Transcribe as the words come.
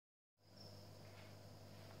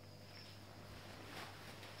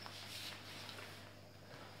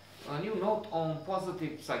note on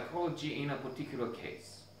positive psychology in a particular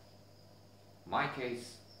case. My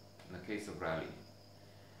case, in the case of Realini.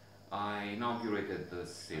 I inaugurated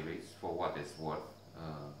this series, for what it's worth,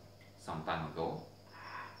 some time ago,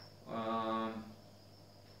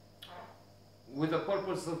 with the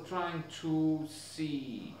purpose of trying to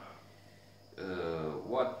see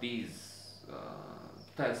what these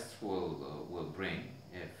tests will bring,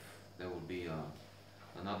 if there will be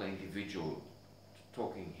another individual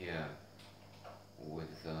talking here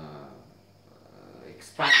with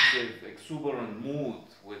expansive, exuberant mood,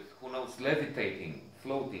 with, who knows, levitating,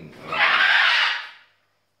 floating.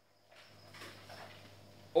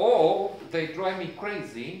 Or they drive me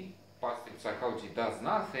crazy, positive psychology does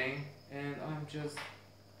nothing, and I'm just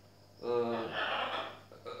a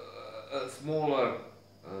smaller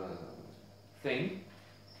thing.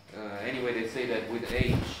 Anyway, they say that with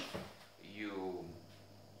age, you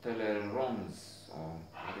telerons, or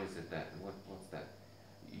what is it that? What's that?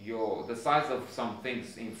 The size of some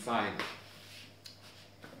things inside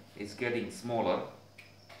is getting smaller,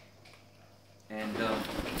 and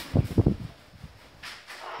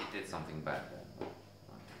he did something bad there.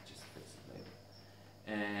 I'll just fix it later.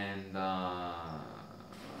 And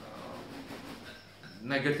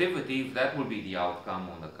negativity, that will be the outcome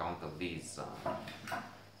on account of these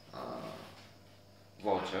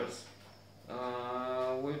vouchers.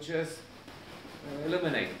 We'll just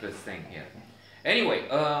eliminate this thing here. Anyway,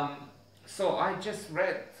 so I just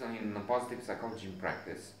read in Positive Psychology in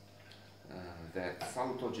Practice that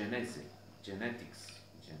salutogenesis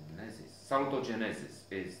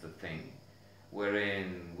is the thing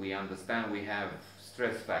wherein we understand we have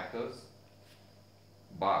stress factors,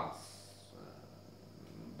 bugs,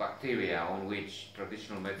 bacteria on which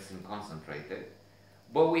traditional medicine concentrated,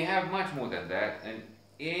 but we have much more than that, and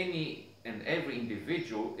any and every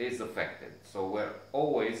individual is affected. So we're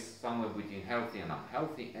always somewhere between healthy and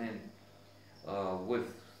unhealthy, and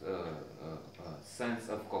with a sense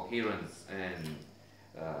of coherence and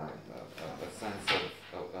a sense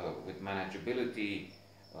of with manageability,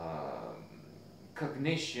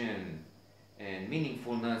 cognition and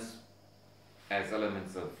meaningfulness as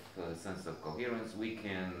elements of sense of coherence, we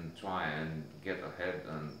can try and get ahead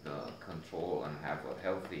and control and have a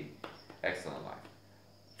healthy, excellent life.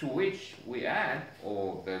 To which we add,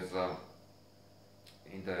 or there's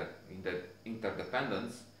in the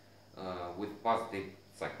interdependence with positive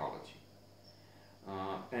psychology.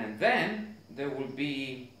 And then there will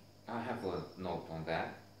be, I have a note on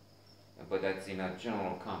that, but that's in a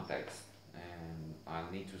general context, and I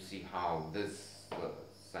need to see how this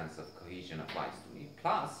sense of cohesion applies to me.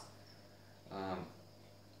 Plus,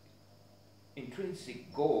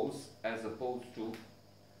 intrinsic goals as opposed to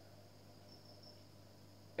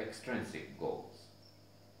extrinsic goals.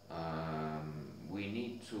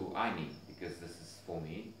 I need, because this is for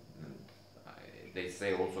me, they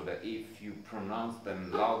say also that if you pronounce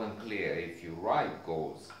them loud and clear, if you write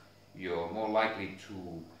goals, you're more likely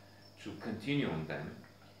to continue on them.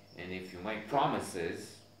 And if you make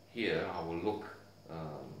promises, here I will look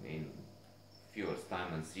in few hours'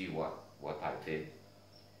 time and see what I did.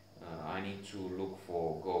 I need to look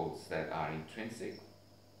for goals that are intrinsic.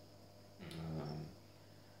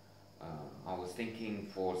 I was thinking,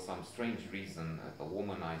 for some strange reason, the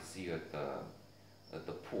woman I see at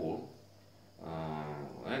the pool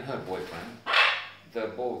and her boyfriend, they're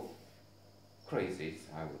both crazies,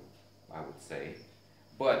 I would say.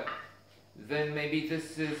 But then maybe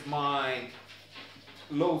this is my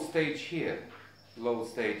low stage here, low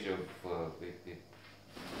stage of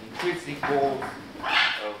intrinsic goals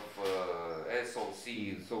of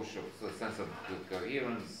SOC, social sense of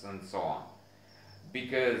coherence, and so on.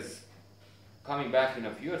 Because coming back in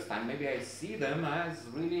a few years' time, maybe I see them as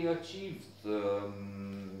really achieved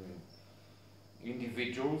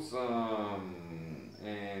individuals,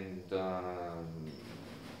 and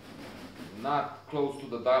not close to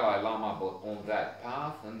the Dalai Lama, but on that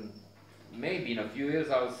path. And maybe in a few years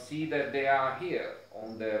I'll see that they are here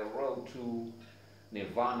on their road to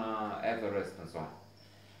Nirvana, Everest, and so on.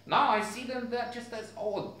 Now I see them, they're just as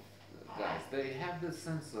odd guys. They have this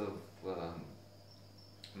sense of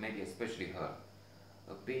maybe especially her,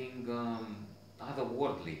 of being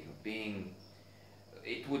otherworldly, of being,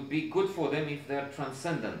 it would be good for them if they're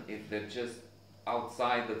transcendent, if they're just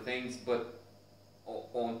outside the things, but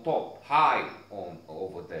on top, high on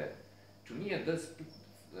over there. To me, at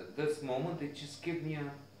this moment, it just gives me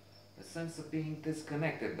a sense of being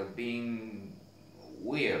disconnected, of being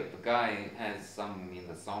weird. The guy has some, in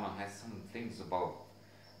the sauna, has some things about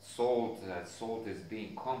salt, that salt is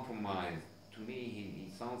being compromised. To me, he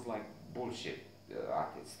sounds like bullshit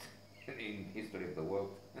artist in history of the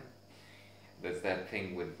world. there's that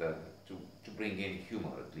thing with to bring in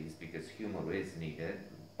humor at least, because humor is needed,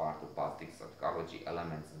 part of positive psychology,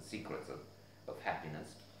 elements and secrets of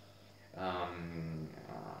happiness.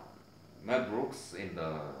 Mel Brooks in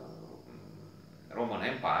the Roman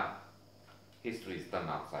Empire, history is turned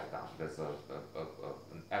upside down. There's an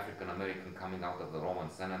African American coming out of the Roman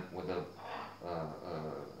Senate with a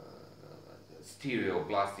stereo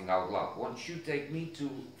blasting out loud. Won't you take me to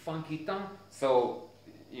Funky Town? So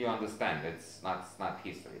you understand, it's not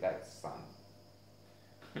history. That's some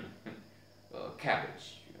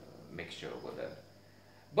cabbage mixture over there.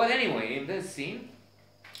 But anyway, in this scene,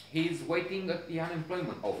 he's waiting at the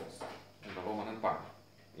unemployment office in the Roman Empire.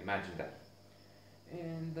 Imagine that.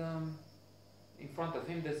 And in front of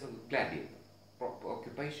him there's a gladiator.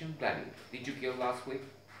 Occupation, gladiator. Did you kill last week?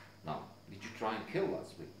 No. Did you try and kill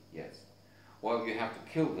last week? Yes. Well, you have to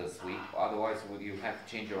kill this week, otherwise you have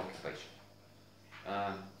to change your occupation.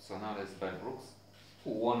 So now there's Ben Brooks,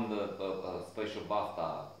 who won the special BAFTA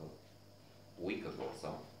a week ago or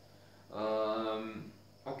so.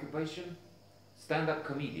 Occupation, stand-up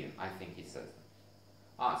comedian, I think he says.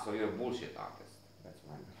 So you're a bullshit artist. That's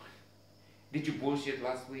right. Did you bullshit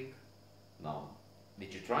last week? No.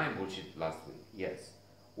 Did you try and bullshit last week? Yes.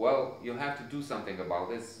 Well, you have to do something about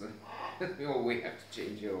this. We have to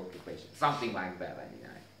change your occupation. Something like that. I mean,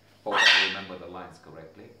 I hope I remember the lines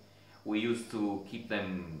correctly. We used to keep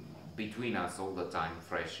them between us all the time,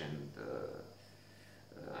 fresh and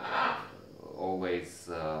always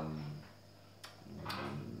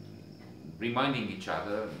reminding each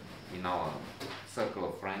other in our circle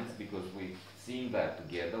of friends, because we've seen that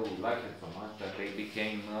together, we liked it so much that they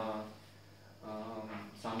became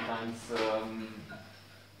sometimes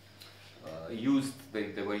used,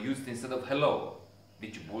 they were used instead of hello.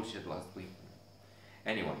 Did you bullshit last week?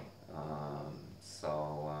 Anyway,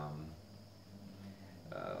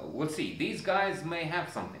 we'll see. These guys may have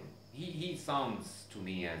something. He sounds to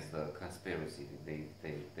me as the conspiracy.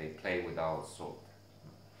 They play with our salt.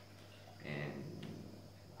 And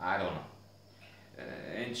I don't know.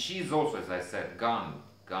 And she's also, as I said, gone,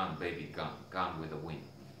 baby, gone with the wind.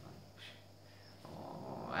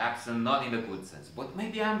 Absent, not in a good sense, but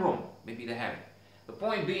maybe I'm wrong. Maybe they have it. The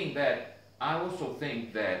point being that I also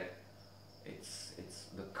think that it's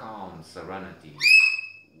the calm serenity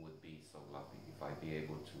would be so lovely if I'd be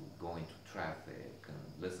able to go into traffic and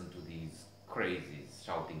listen to these crazies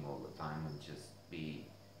shouting all the time and just be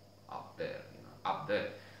up there, up there,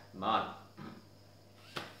 not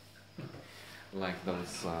like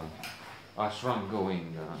those ashram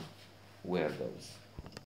going weirdos.